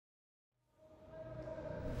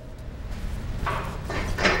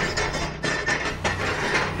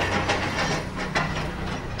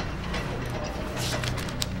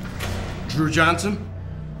Drew Johnson?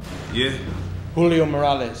 Yeah. Julio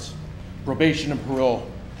Morales, probation and parole.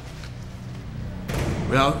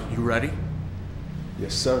 Well, you ready?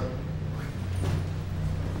 Yes, sir.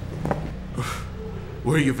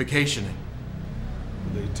 Where are you vacationing?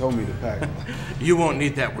 They told me to pack. You won't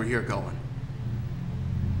need that where you're going.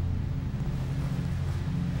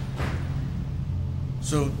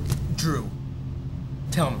 So, Drew,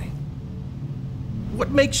 tell me, what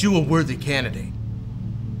makes you a worthy candidate?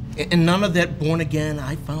 And none of that born again,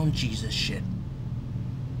 I found Jesus shit.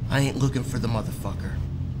 I ain't looking for the motherfucker.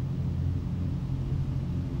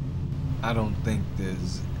 I don't think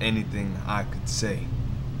there's anything I could say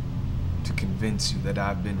to convince you that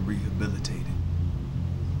I've been rehabilitated.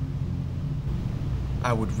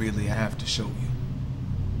 I would really have to show you.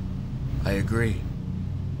 I agree.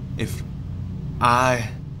 If I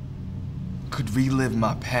could relive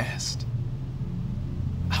my past,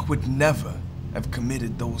 I would never have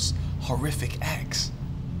committed those horrific acts.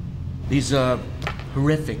 These,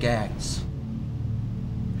 horrific acts.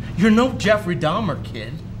 You're no Jeffrey Dahmer,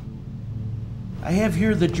 kid. I have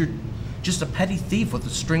here that you're just a petty thief with a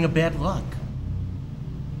string of bad luck.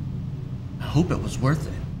 I hope it was worth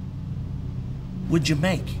it. What'd you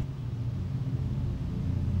make?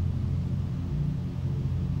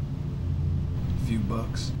 A few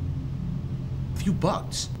bucks. A few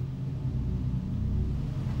bucks?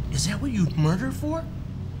 Is that what you murdered for?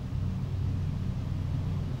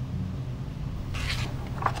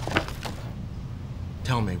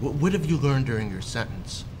 Tell me, what have you learned during your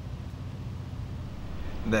sentence?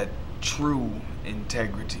 That true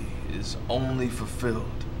integrity is only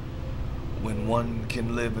fulfilled when one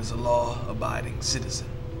can live as a law-abiding citizen.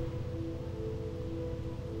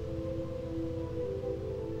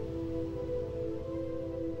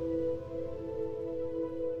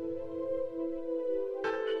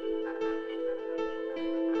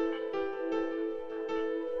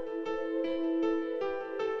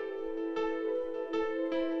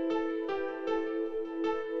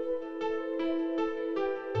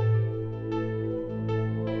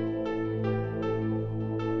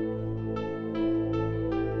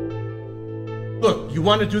 Look, you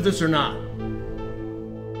want to do this or not?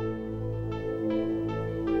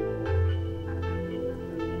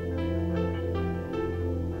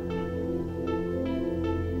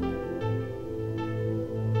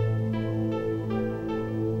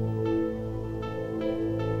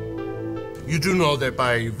 You do know that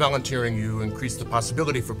by volunteering you increase the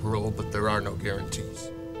possibility for parole, but there are no guarantees.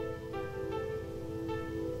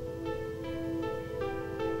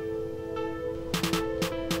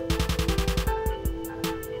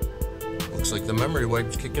 Looks like the memory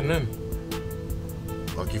wipe's kicking in.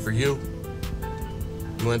 Lucky for you,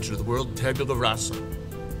 you enter the world tabula rasa.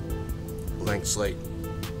 Blank slate.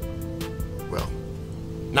 Well,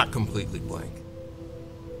 not completely blank.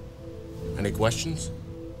 Any questions?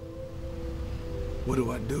 What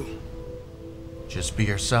do I do? Just be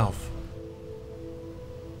yourself.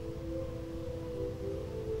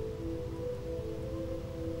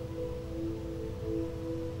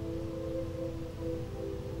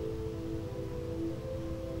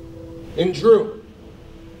 And Drew,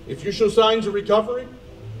 if you show signs of recovery,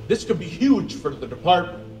 this could be huge for the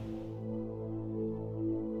department.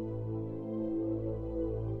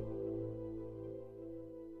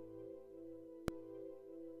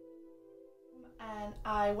 And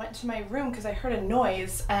I went to my room because I heard a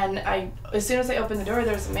noise, and as soon as I opened the door,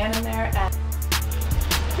 there was a man in there, and...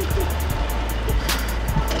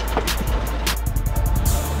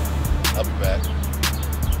 I'll be back.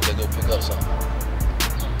 Gotta go pick up something.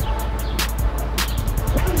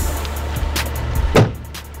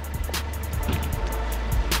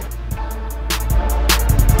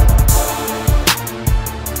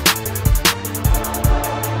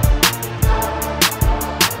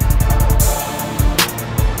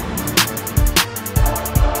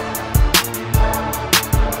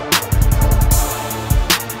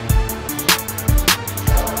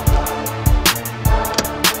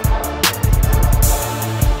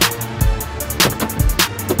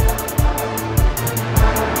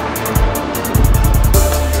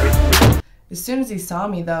 As soon as he saw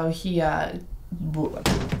me, though, he left.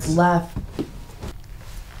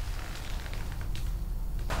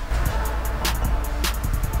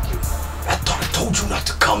 I thought I told you not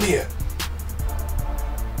to come here.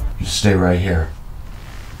 You stay right here.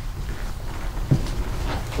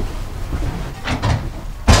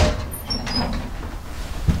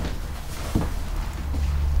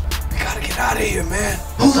 We gotta get out of here, man.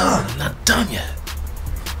 Hold on, I'm not done yet.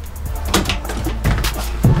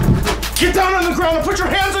 Get down on the ground and put your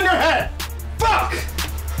hands on your head! Fuck!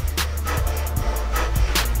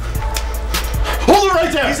 it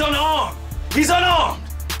right there! He's unarmed! He's unarmed!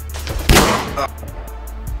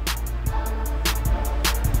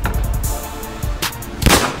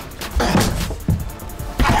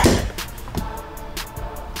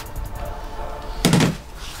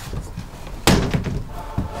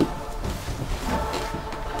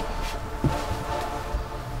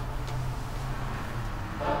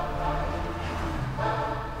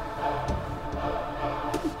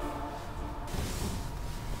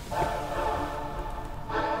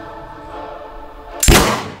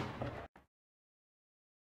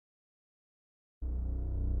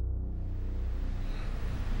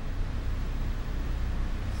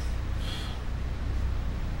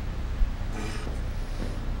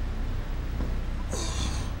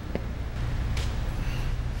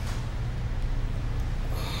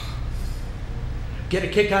 Get a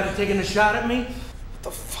kick out of taking a shot at me? What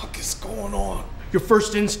the fuck is going on? Your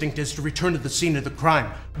first instinct is to return to the scene of the crime.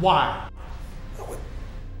 Why? I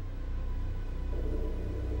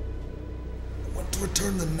went to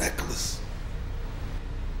return the necklace.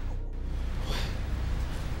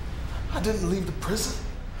 I didn't leave the prison.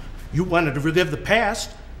 You wanted to relive the past.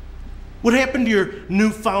 What happened to your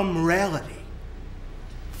newfound morality?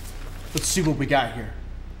 Let's see what we got here.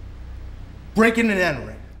 Breaking and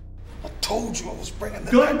entering. I told you I was bringing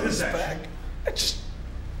the Gun necklace possession. back.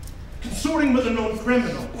 Consorting with a known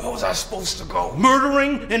criminal. Where was I supposed to go?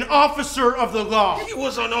 Murdering an officer of the law. He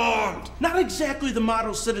was unarmed. Not exactly the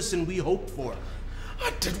model citizen we hoped for.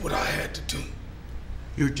 I did what I had to do.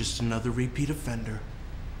 You're just another repeat offender.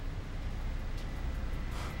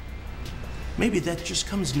 Maybe that just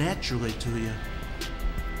comes naturally to you.